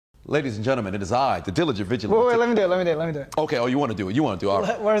Ladies and gentlemen, it is I, the diligent vigilant. Wait, let me do it. Okay, oh, you want to do it. All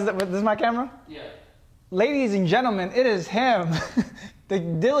right. Where's this is my camera? Yeah. Ladies and gentlemen, it is him. The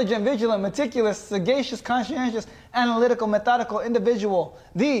diligent, vigilant, meticulous, sagacious, conscientious, analytical, methodical individual.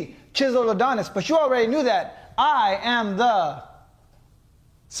 The chiseled Adonis. But you already knew that. I am the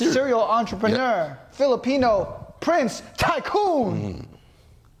serial entrepreneur, Filipino prince tycoon.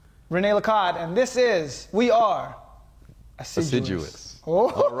 Rene Lacade, and we are Assiduous. Oh.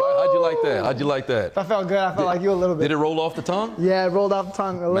 All right, how'd you like that? That felt good. I felt like you a little bit. Did it roll off the tongue? Yeah, it rolled off the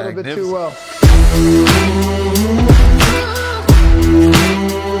tongue a little bit too well.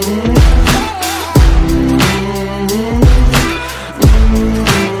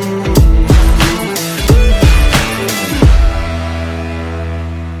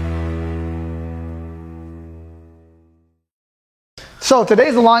 So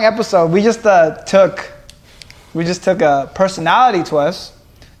today's a long episode. We just took a personality test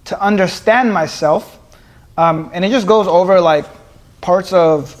to understand myself, and it just goes over like parts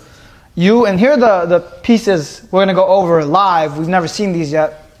of you. And here are the pieces we're gonna go over live. We've never seen these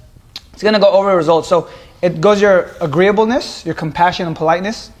yet. It's gonna go over the results. So it goes your agreeableness, your compassion and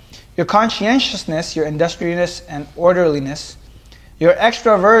politeness, your conscientiousness, your industriousness and orderliness, your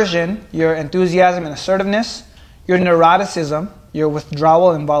extroversion, your enthusiasm and assertiveness, your neuroticism, your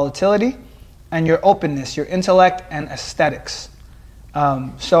withdrawal and volatility, and your openness, your intellect and aesthetics.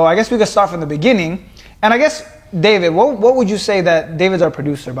 So I guess we could start from the beginning. And I guess, David, what would you say that, David's our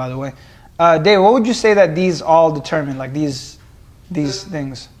producer, by the way. David, what would you say that these all determine, like these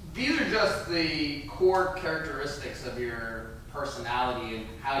things? These are just the core characteristics of your personality and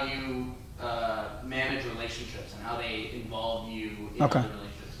how you manage relationships and how they involve you in other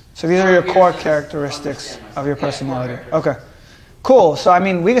relationships. So these are your core characteristics of your personality. Okay. Cool. So, I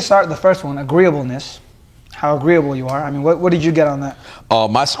mean, we can start with the first one, agreeableness. How agreeable you are. I mean, what did you get on that?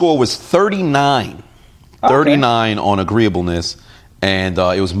 My score was 39. Okay. 39 on agreeableness, and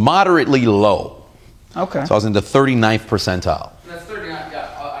it was moderately low. Okay. So I was in the 39th percentile. That's 39 out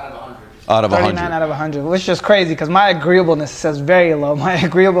of 100. Out of 100. 39 out of 100, which is crazy because my agreeableness says very low. My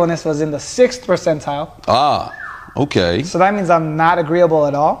agreeableness was in the 6th percentile. Ah, okay. So that means I'm not agreeable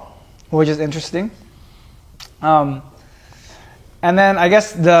at all, which is interesting. And then I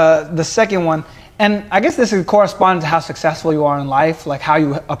guess the second one, and I guess this corresponds to how successful you are in life, like how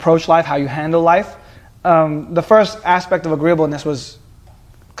you approach life, how you handle life. The first aspect of agreeableness was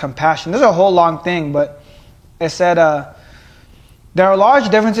compassion. This is a whole long thing, but it said, there are large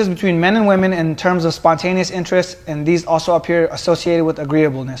differences between men and women in terms of spontaneous interests, and these also appear associated with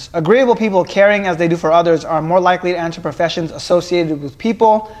agreeableness. Agreeable people, caring as they do for others, are more likely to enter professions associated with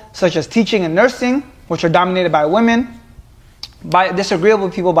people, such as teaching and nursing, which are dominated by women. Disagreeable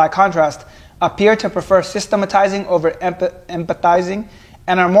people, by contrast, appear to prefer systematizing over empathizing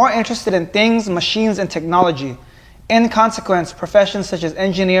and are more interested in things, machines, and technology. In consequence, professions such as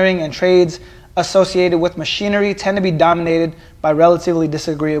engineering and trades associated with machinery tend to be dominated by relatively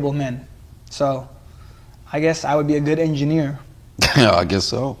disagreeable men. So, I guess I would be a good engineer. Yeah, I guess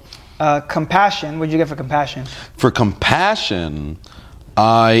so. Compassion, what did you get for compassion? For compassion,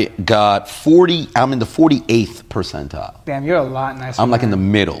 I got 40, I'm in the 48th percentile. Damn, you're a lot nicer. I'm like in the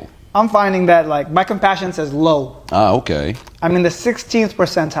middle. I'm finding that like my compassion says low. Ah, okay. I'm in the 16th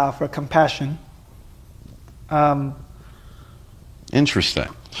percentile for compassion. Interesting.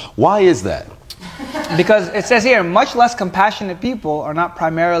 Why is that? Because it says here, much less compassionate people are not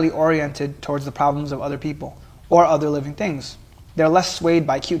primarily oriented towards the problems of other people or other living things. They're less swayed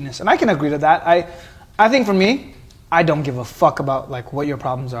by cuteness. And I can agree to that. I think for me, I don't give a fuck about like what your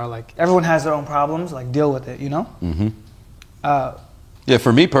problems are. Like everyone has their own problems. Like deal with it, you know. Mm-hmm. Yeah,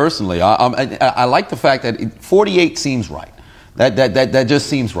 for me personally, I like the fact that 48 seems right. That just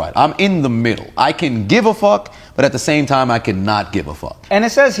seems right. I'm in the middle. I can give a fuck, but at the same time, I cannot give a fuck. And it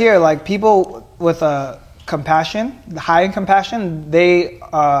says here, like people with compassion, high in compassion, they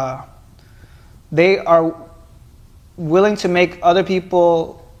are willing to make other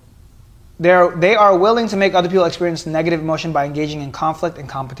people. They are willing to make other people experience negative emotion by engaging in conflict and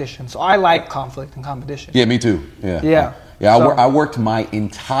competition. So I like conflict and competition. Yeah, me too. Yeah. I worked my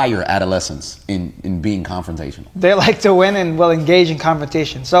entire adolescence in being confrontational. They like to win and will engage in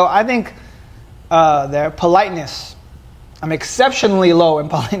confrontation. So I think their politeness, I'm exceptionally low in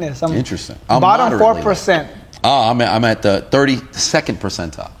politeness. I'm interesting. Bottom 4%. I'm at the 32nd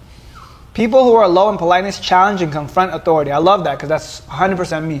percentile. People who are low in politeness challenge and confront authority. I love that because that's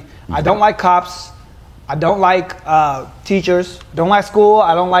 100% me. Mm-hmm. I don't like cops. I don't like teachers. Don't like school.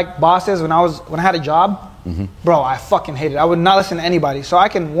 I don't like bosses. When I had a job, bro, I fucking hated it. I would not listen to anybody. So I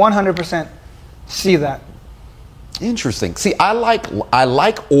can 100% see that. Interesting. See, I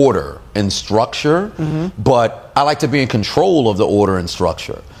like order and structure, but I like to be in control of the order and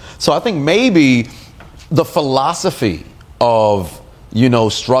structure. So I think maybe the philosophy of, you know,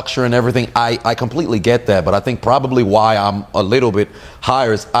 structure and everything, I completely get that, but I think probably why I'm a little bit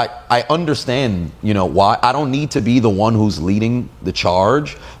higher is I understand, you know, why I don't need to be the one who's leading the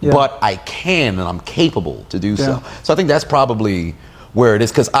charge, but I can and I'm capable to do so. So I think that's probably where it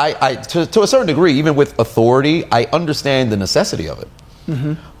is, because to a certain degree, even with authority, I understand the necessity of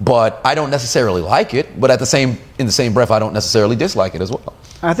it, but I don't necessarily like it, but in the same breath, I don't necessarily dislike it as well.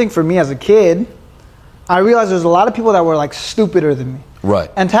 I think for me as a kid, I realized there's a lot of people that were like stupider than me. Right.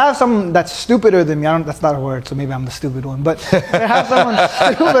 And to have someone that's stupider than me, that's not a word, so maybe I'm the stupid one, but to have someone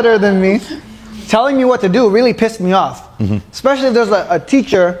stupider than me telling me what to do really pissed me off. Especially if there's a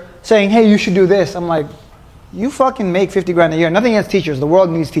teacher saying, hey, you should do this. I'm like, you fucking make 50 grand a year. Nothing against teachers. The world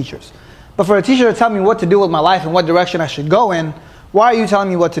needs teachers. But for a teacher to tell me what to do with my life and what direction I should go in, why are you telling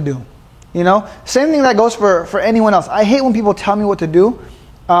me what to do? You know? Same thing that goes for anyone else. I hate when people tell me what to do,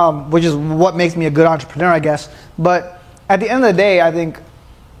 which is what makes me a good entrepreneur, I guess. But at the end of the day, I think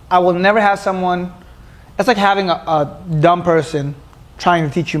I will never have someone, it's like having a dumb person trying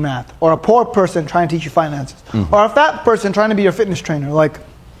to teach you math, or a poor person trying to teach you finances, or a fat person trying to be your fitness trainer. Like,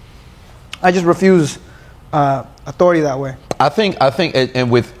 I just refuse authority that way. I think, and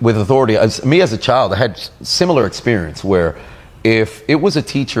with authority, me as a child, I had similar experience where if it was a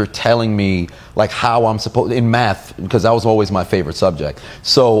teacher telling me like how I'm supposed, in math, because that was always my favorite subject.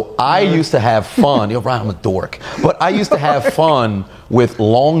 So I used to have fun, you're right, I'm a dork, but I used to have fun with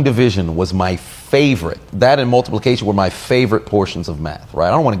long division was my favorite. That and multiplication were my favorite portions of math, right?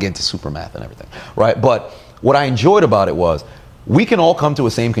 I don't want to get into super math and everything, right? But what I enjoyed about it was, we can all come to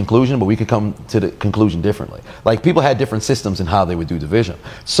a same conclusion, but we could come to the conclusion differently. Like, people had different systems in how they would do division.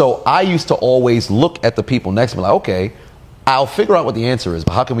 So I used to always look at the people next to me like, okay, I'll figure out what the answer is,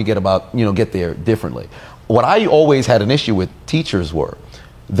 but how can we get there differently? What I always had an issue with teachers were,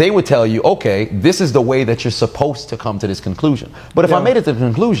 they would tell you, okay, this is the way that you're supposed to come to this conclusion. But if I made it to the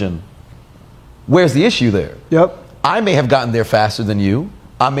conclusion, where's the issue there? I may have gotten there faster than you.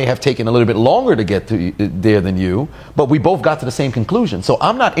 I may have taken a little bit longer to get to there than you, but we both got to the same conclusion. So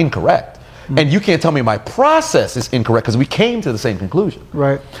I'm not incorrect. And you can't tell me my process is incorrect because we came to the same conclusion.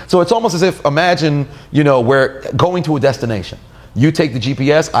 Right. So it's almost as if, imagine, you know, we're going to a destination. You take the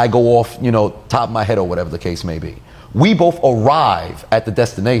GPS, I go off, you know, top of my head or whatever the case may be. We both arrive at the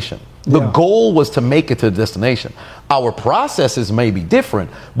destination. The goal was to make it to the destination. Our processes may be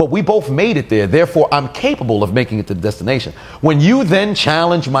different, but we both made it there. Therefore, I'm capable of making it to the destination. When you then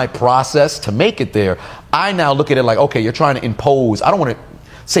challenge my process to make it there, I now look at it like, okay, you're trying to impose, I don't want to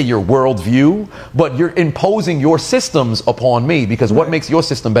say your worldview, but you're imposing your systems upon me, because what makes your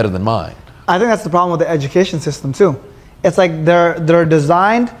system better than mine? I think that's the problem with the education system too. It's like they're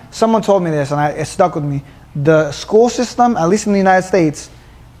designed, someone told me this and it stuck with me. The school system, at least in the United States,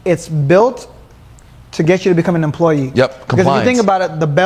 it's built to get you to become an employee. Yep, because if you think about it, the